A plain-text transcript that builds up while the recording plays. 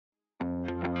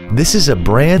This is a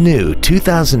brand new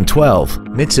 2012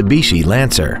 Mitsubishi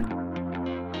Lancer.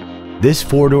 This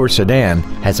four-door sedan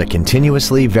has a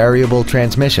continuously variable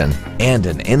transmission and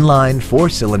an inline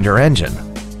four-cylinder engine.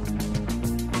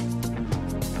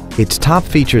 Its top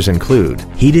features include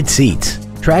heated seats,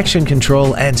 traction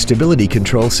control and stability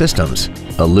control systems,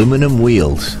 aluminum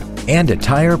wheels, and a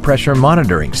tire pressure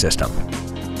monitoring system.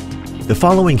 The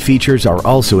following features are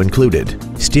also included: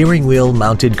 steering wheel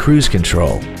mounted cruise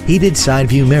control, heated side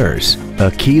view mirrors, a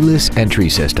keyless entry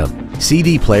system,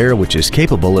 CD player which is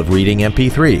capable of reading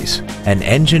MP3s, an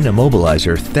engine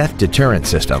immobilizer theft deterrent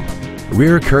system,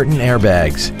 rear curtain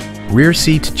airbags, rear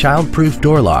seat child-proof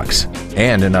door locks,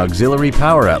 and an auxiliary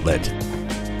power outlet.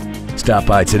 Stop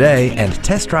by today and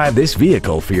test drive this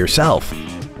vehicle for yourself.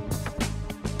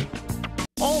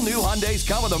 All new Hyundais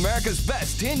come with America's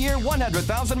best 10-year,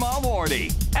 100,000-mile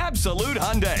warranty. Absolute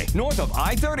Hyundai, north of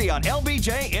I-30 on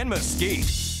LBJ in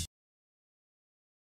Mesquite.